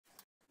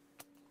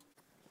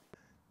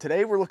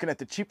Today we're looking at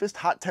the cheapest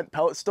hot tent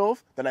pellet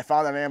stove that I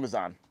found on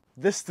Amazon.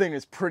 This thing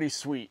is pretty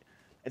sweet.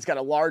 It's got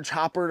a large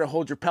hopper to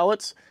hold your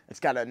pellets. It's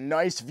got a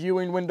nice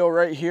viewing window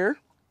right here.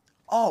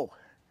 Oh,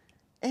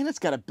 and it's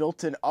got a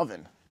built-in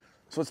oven.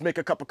 So let's make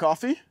a cup of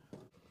coffee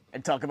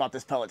and talk about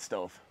this pellet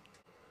stove.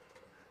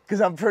 Because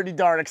I'm pretty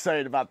darn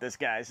excited about this,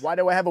 guys. Why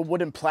do I have a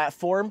wooden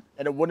platform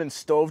and a wooden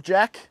stove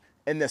jack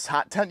in this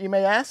hot tent, you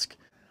may ask?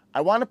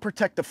 I want to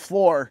protect the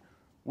floor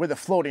with a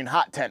floating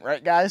hot tent,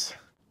 right, guys?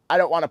 I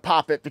don't want to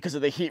pop it because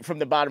of the heat from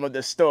the bottom of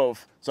this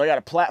stove. So I got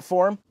a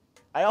platform.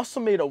 I also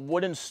made a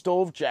wooden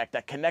stove jack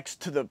that connects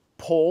to the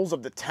poles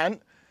of the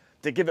tent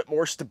to give it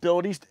more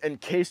stability in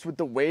case with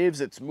the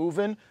waves it's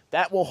moving.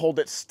 That will hold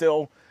it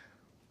still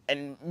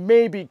and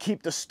maybe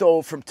keep the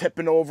stove from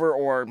tipping over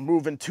or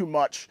moving too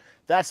much.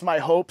 That's my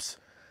hopes,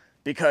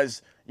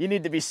 because you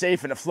need to be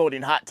safe in a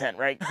floating hot tent,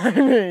 right? I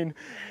mean,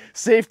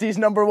 safety's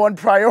 #1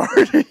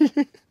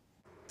 priority.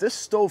 This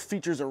stove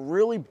features a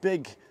really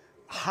big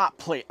hot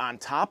plate on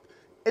top.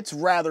 It's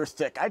rather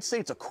thick. I'd say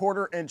it's a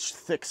 1/4 inch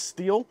thick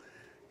steel.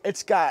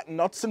 It's got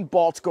nuts and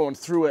bolts going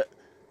through it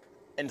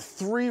in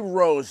 3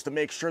 rows to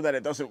make sure that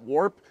it doesn't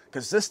warp,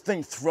 because this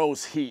thing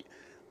throws heat.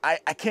 I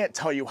can't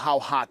tell you how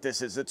hot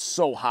this is. It's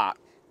so hot.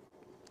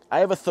 I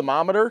have a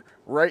thermometer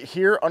right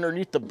here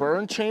underneath the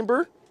burn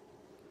chamber.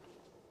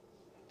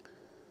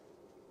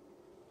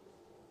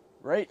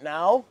 Right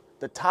now,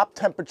 the top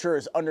temperature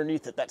is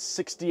underneath it. That's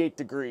 68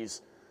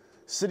 degrees.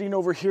 Sitting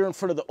over here in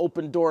front of the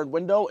open door and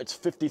window, it's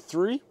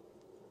 53.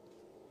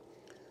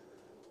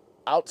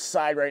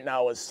 Outside right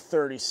now is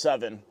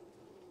 37.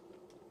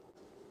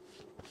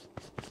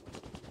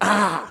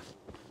 Ah!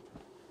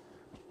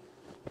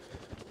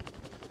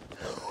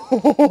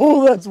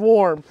 Oh, that's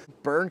warm.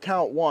 Burn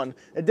count 1.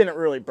 It didn't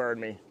really burn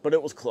me, but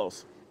it was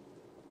close.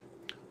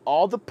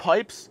 All the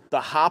pipes,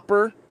 the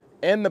hopper,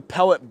 and the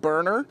pellet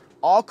burner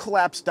all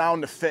collapse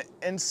down to fit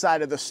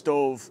inside of the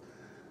stove,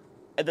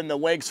 and then the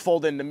legs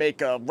fold in to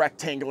make a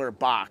rectangular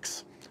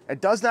box. It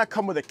does not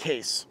come with a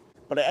case,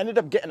 but I ended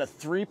up getting a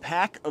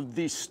 3-pack of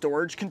these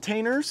storage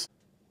containers.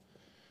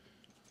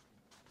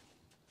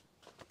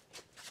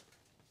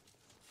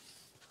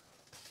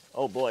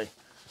 Oh boy,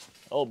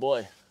 oh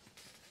boy.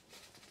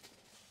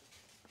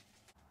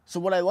 So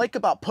what I like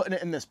about putting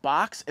it in this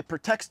box, it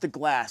protects the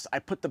glass. I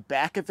put the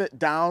back of it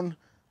down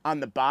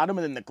on the bottom,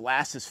 and then the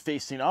glass is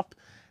facing up.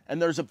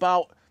 And there's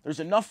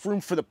enough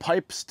room for the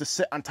pipes to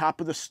sit on top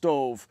of the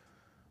stove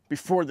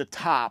before the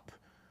top,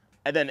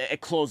 and then it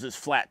closes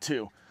flat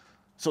too.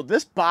 So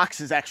this box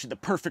is actually the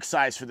perfect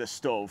size for this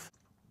stove.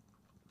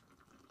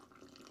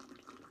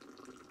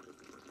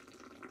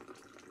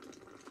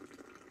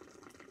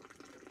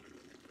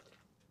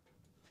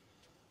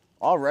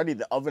 Already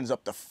the oven's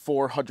up to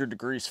 400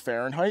 degrees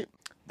Fahrenheit.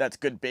 That's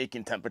good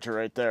baking temperature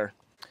right there.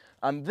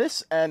 On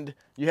this end,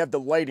 you have the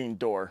lighting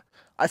door.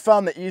 I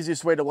found the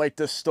easiest way to light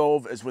this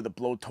stove is with a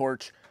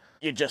blowtorch.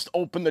 You just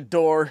open the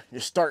door, you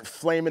start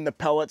flaming the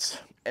pellets,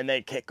 and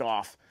they kick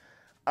off.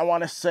 I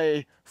want to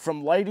say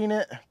from lighting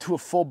it to a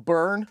full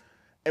burn,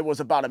 it was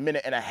about 1.5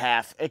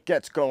 minutes. It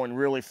gets going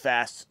really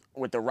fast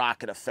with the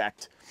rocket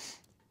effect.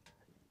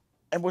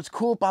 And what's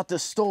cool about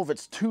this stove,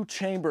 it's 2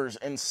 chambers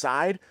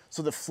inside,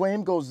 so the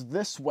flame goes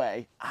this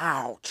way.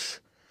 Ouch.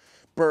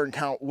 Burn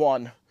count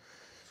 1.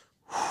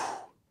 Whew.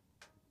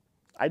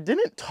 I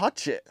didn't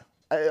touch it.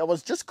 I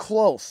was just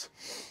close.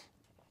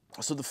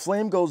 So the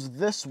flame goes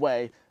this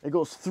way. It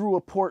goes through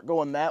a port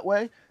going that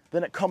way.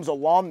 Then it comes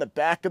along the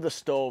back of the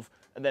stove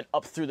and then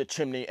up through the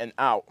chimney and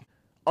out.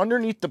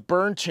 Underneath the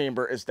burn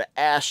chamber is the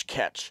ash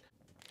catch.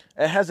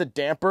 It has a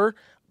damper.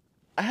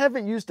 I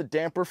haven't used the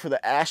damper for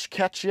the ash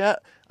catch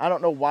yet. I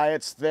don't know why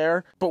it's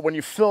there, but when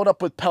you fill it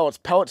up with pellets,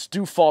 pellets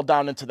do fall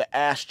down into the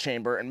ash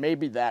chamber, and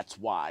maybe that's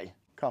why.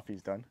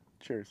 Coffee's done.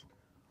 Cheers.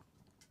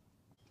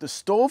 The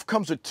stove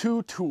comes with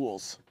 2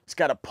 tools. It's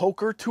got a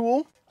poker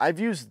tool. I've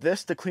used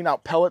this to clean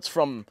out pellets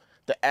from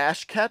the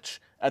ash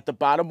catch at the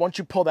bottom. Once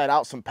you pull that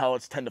out, some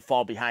pellets tend to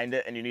fall behind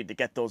it, and you need to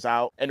get those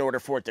out in order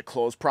for it to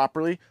close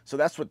properly. So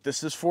that's what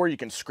this is for. You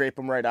can scrape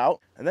them right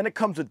out. And then it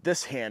comes with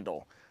this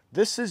handle.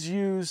 This is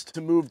used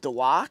to move the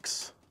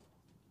locks,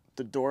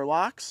 the door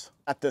locks,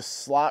 at this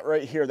slot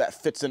right here that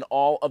fits in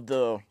all of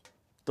the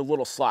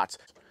little slots.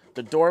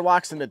 The door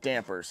locks and the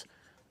dampers.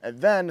 And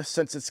then,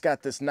 since it's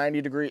got this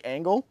 90-degree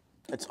angle,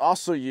 it's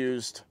also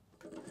used,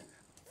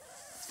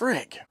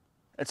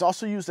 it's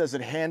also used as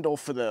a handle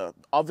for the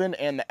oven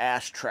and the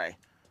ashtray.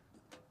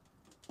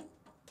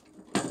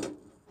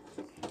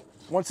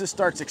 Once it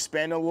starts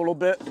expanding a little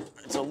bit,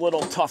 it's a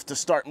little tough to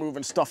start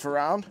moving stuff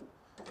around.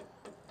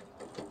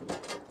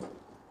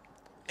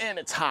 And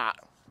it's hot.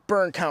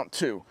 Burn count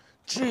 2.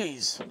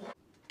 Jeez.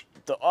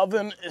 The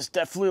oven is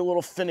definitely a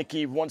little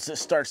finicky once it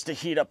starts to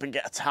heat up and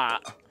gets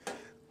hot.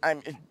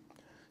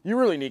 You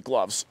really need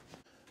gloves.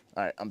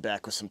 All right, I'm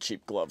back with some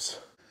cheap gloves.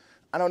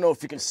 I don't know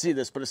if you can see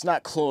this, but it's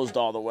not closed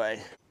all the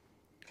way.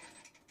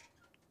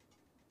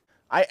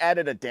 I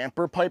added a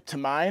damper pipe to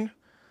mine.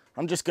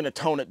 I'm just gonna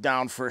tone it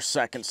down for a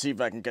second, see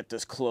if I can get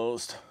this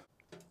closed.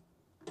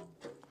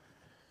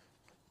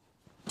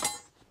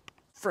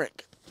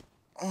 Frick.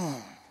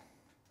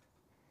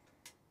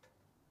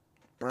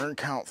 Burn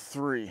count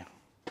 3.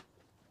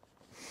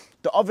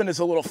 The oven is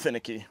a little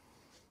finicky.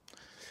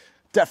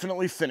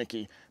 Definitely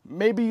finicky.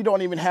 Maybe you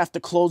don't even have to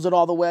close it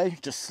all the way.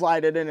 Just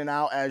slide it in and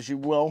out as you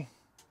will.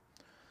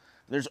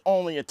 There's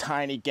only a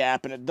tiny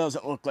gap and it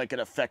doesn't look like it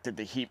affected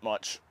the heat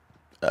much.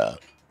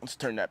 Let's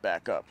turn that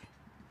back up.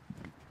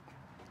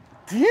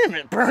 Damn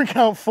it, burn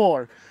count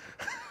 4.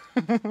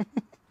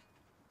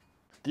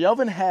 The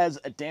oven has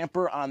a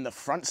damper on the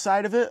front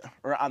side of it,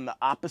 or on the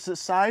opposite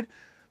side.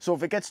 So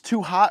if it gets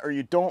too hot or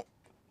you don't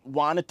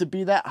want it to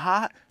be that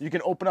hot, you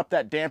can open up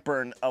that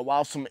damper and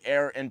allow some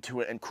air into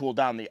it and cool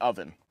down the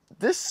oven.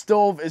 This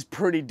stove is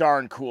pretty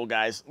darn cool,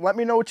 guys. Let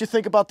me know what you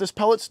think about this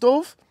pellet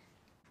stove.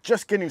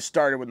 Just getting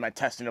started with my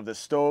testing of this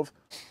stove.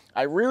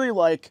 I really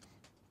like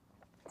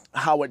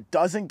how it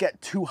doesn't get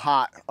too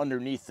hot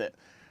underneath it.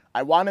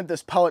 I wanted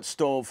this pellet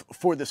stove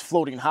for this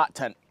floating hot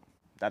tent.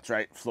 That's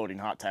right, floating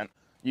hot tent.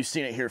 You've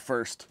seen it here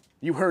first.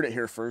 You heard it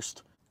here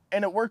first.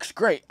 And it works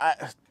great.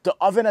 The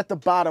oven at the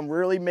bottom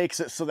really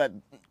makes it so that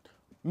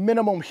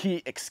minimum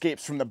heat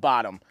escapes from the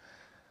bottom.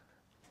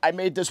 I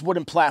made this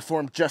wooden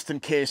platform just in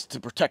case to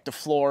protect the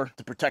floor,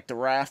 to protect the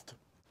raft.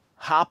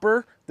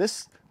 Hopper,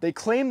 they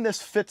claim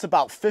this fits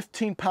about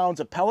 15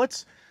 pounds of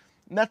pellets,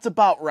 and that's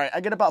about right.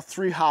 I get about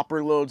 3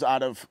 hopper loads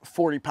out of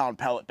 40-pound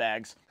pellet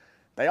bags.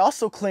 They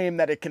also claim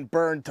that it can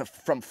burn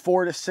from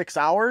 4 to 6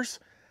 hours.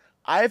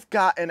 I've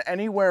gotten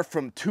anywhere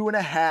from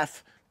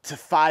 2.5 to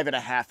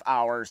 5.5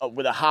 hours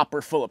with a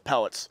hopper full of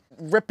pellets.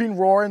 Ripping,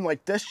 roaring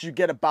like this, you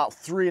get about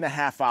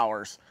 3.5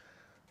 hours.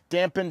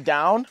 Dampen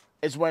down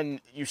is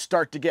when you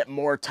start to get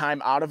more time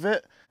out of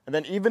it. And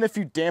then even if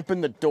you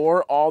dampen the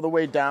door all the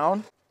way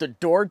down, the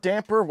door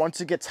damper,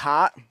 once it gets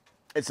hot,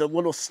 it's a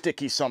little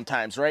sticky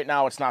sometimes. Right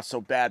now it's not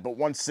so bad, but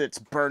once it's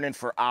burning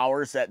for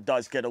hours, that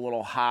does get a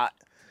little hot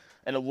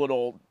and a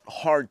little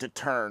hard to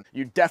turn.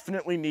 You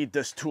definitely need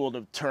this tool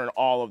to turn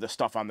all of the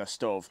stuff on the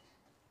stove.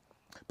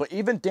 But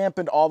even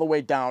dampened all the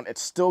way down,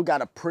 it's still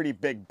got a pretty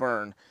big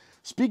burn.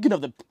 Speaking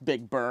of the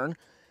big burn,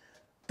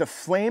 the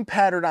flame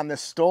pattern on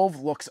this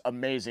stove looks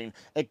amazing.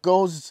 It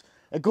goes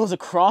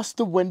across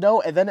the window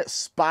and then it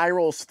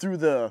spirals through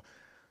the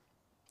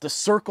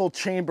circle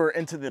chamber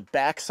into the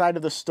back side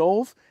of the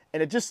stove,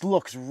 and it just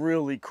looks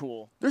really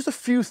cool. There's a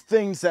few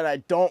things that I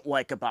don't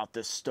like about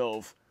this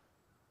stove.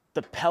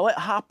 The pellet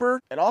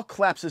hopper, it all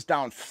collapses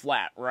down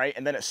flat, right?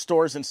 And then it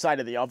stores inside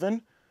of the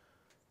oven.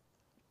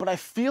 But I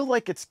feel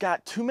like it's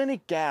got too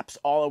many gaps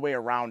all the way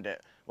around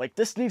it. Like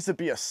this needs to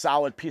be a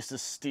solid piece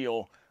of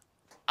steel,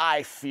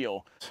 I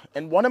feel.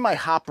 In one of my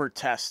hopper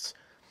tests,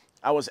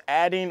 I was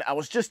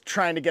just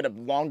trying to get a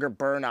longer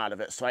burn out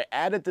of it. So I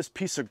added this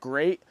piece of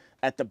grate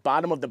at the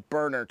bottom of the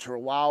burner to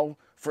allow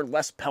for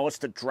less pellets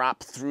to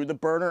drop through the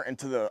burner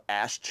into the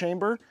ash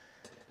chamber.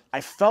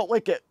 I felt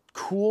like it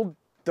cooled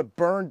the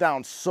burn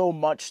down so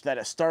much that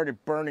it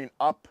started burning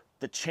up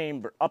the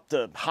chamber, up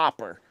the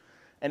hopper,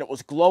 and it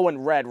was glowing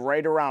red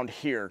right around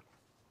here.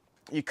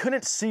 You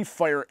couldn't see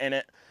fire in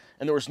it,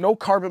 and there was no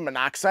carbon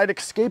monoxide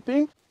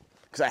escaping,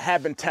 because I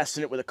have been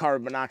testing it with a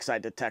carbon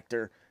monoxide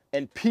detector,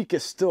 and peak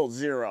is still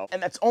 0.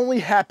 And that's only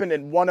happened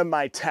in one of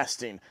my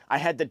testing. I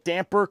had the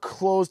damper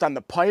closed on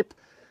the pipe,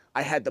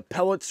 I had the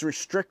pellets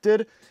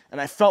restricted,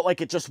 and I felt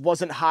like it just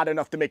wasn't hot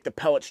enough to make the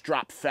pellets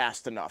drop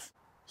fast enough.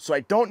 So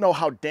I don't know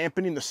how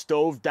dampening the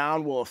stove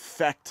down will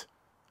affect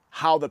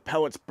how the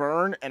pellets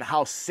burn and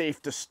how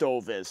safe the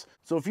stove is.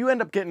 So if you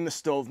end up getting the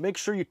stove, make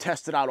sure you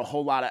test it out a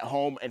whole lot at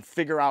home and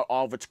figure out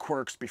all of its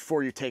quirks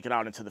before you take it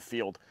out into the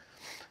field.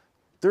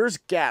 There's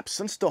gaps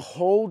since the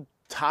whole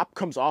top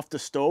comes off the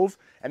stove,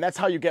 and that's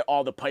how you get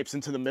all the pipes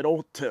into the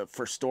middle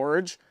for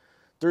storage.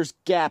 There's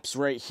gaps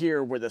right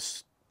here where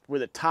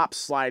the top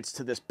slides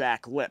to this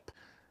back lip.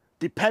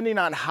 Depending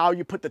on how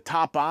you put the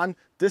top on,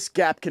 this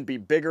gap can be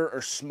bigger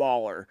or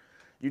smaller.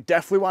 You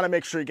definitely want to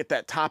make sure you get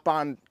that top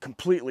on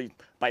completely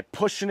by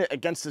pushing it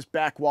against this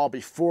back wall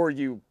before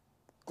you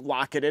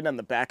lock it in on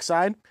the back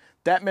side.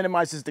 That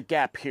minimizes the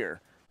gap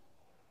here.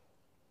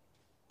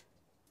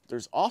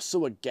 There's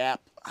also a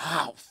gap,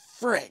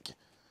 frig,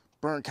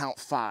 burn count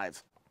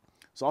 5.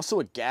 There's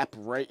also a gap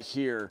right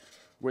here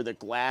where the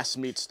glass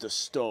meets the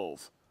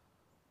stove.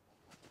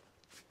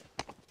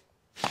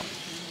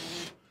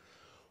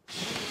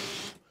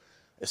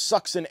 It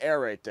sucks in air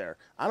right there.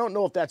 I don't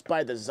know if that's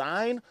by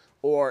design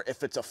or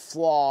if it's a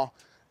flaw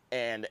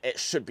and it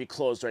should be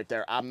closed right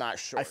there. I'm not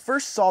sure. I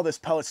first saw this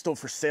pellet stove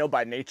for sale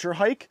by Nature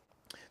Hike.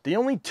 The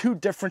only 2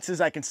 differences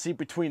I can see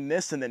between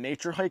this and the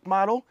Nature Hike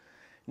model,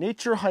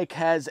 Nature Hike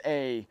has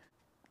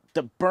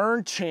the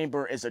burn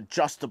chamber is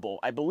adjustable.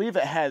 I believe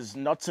it has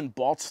nuts and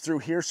bolts through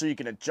here so you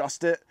can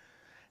adjust it,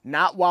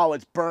 not while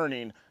it's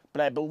burning,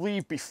 but I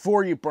believe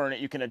before you burn it,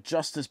 you can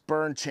adjust this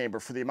burn chamber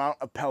for the amount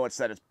of pellets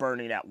that it's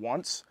burning at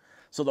once.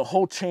 So the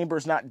whole chamber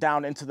is not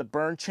down into the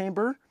burn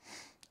chamber,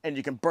 and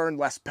you can burn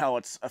less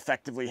pellets,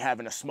 effectively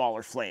having a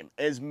smaller flame,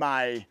 is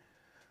my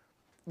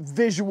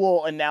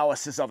visual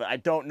analysis of it. I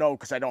don't know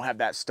because I don't have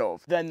that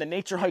stove. Then the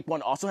Nature Hike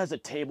one also has a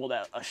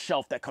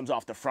shelf that comes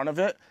off the front of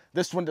it.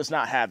 This one does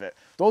not have it.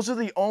 Those are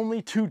the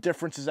only 2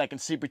 differences I can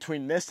see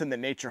between this and the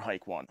Nature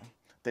Hike one.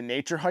 the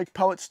Nature Hike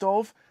pellet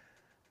stove,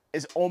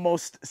 is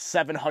almost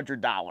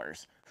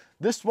 $700.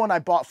 This one I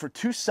bought for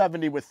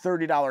 $270 with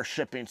 $30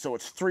 shipping, so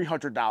it's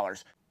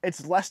 $300.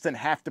 It's less than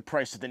half the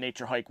price of the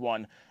Nature Hike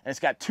one, and it's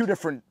got two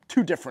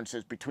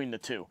differences between the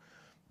two.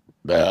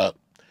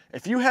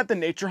 If you have the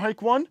Nature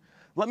Hike one,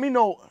 let me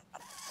know.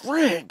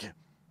 Frig!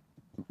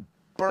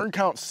 Burn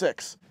count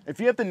 6. If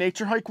you have the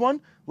Nature Hike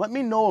one, let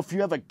me know if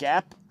you have a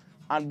gap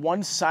on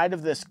one side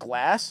of this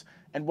glass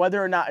and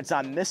whether or not it's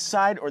on this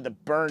side or the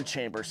burn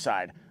chamber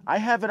side. I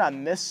have it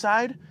on this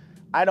side.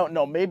 I don't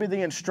know. Maybe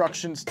the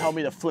instructions tell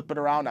me to flip it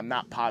around. I'm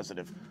not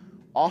positive.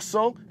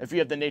 Also, if you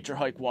have the Nature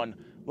Hike one,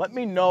 let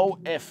me know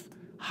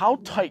how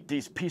tight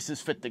these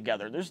pieces fit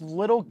together. There's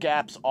little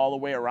gaps all the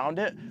way around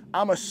it.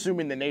 I'm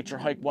assuming the Nature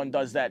Hike one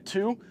does that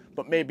too,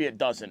 but maybe it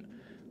doesn't.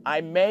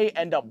 I may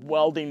end up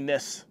welding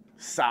this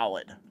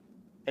solid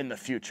in the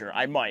future.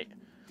 I might,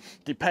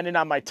 depending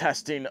on my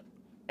testing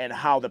and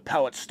how the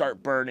pellets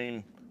start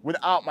burning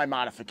without my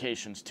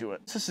modifications to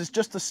it. This is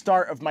just the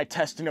start of my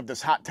testing of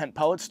this hot tent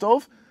pellet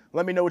stove.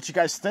 Let me know what you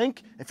guys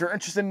think. If you're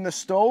interested in this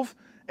stove,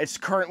 it's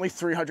currently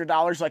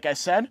 $300, like I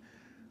said.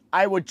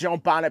 I would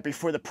jump on it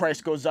before the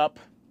price goes up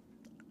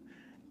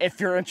if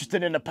you're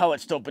interested in a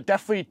pellet stove, but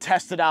definitely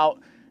test it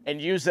out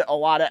and use it a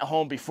lot at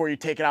home before you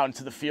take it out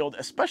into the field,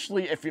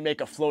 especially if you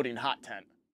make a floating hot tent.